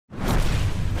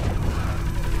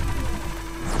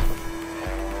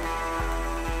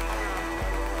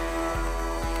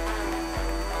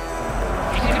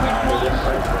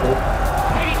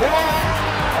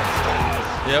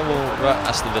Yeah, well, we're at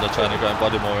Aston trying to go in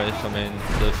Bodymore. I mean,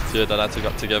 the few that had to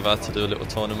got together to do a little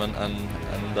tournament, and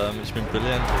it's been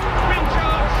brilliant.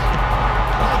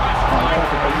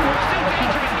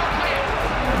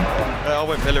 I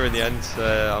went Villa in the end.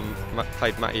 I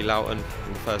played Matthew Lowton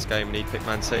in the first game and he picked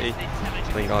Man City.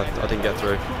 I think I didn't get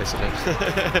through, basically.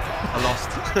 I lost.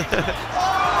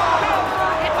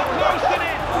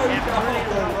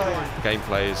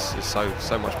 Gameplay is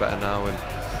so much better now, and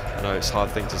I know it's a hard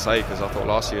thing to say because I thought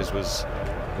last year's was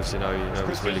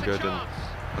really good, and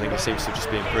I think it seems to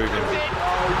just be improving.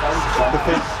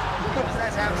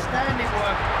 That's outstanding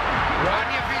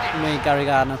work. Me and Gary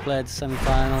Gardner played the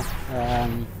semi-final. I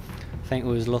think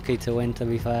we was lucky to win, to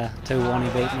be fair. 2-1 he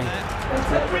beat me.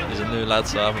 He's a new lad,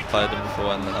 so I haven't played him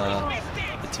before, and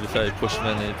to be fair, he pushed me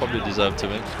and he probably deserved to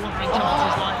win.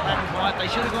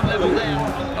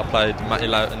 I played Matthew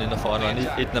Lowton in the final, and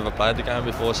he'd never played the game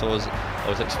before, so I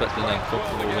was expecting a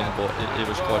comfortable win, but he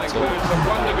was quite tough.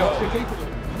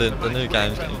 The new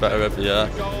game's getting better every year,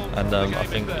 and I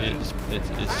think it's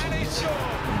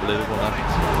unbelievable now.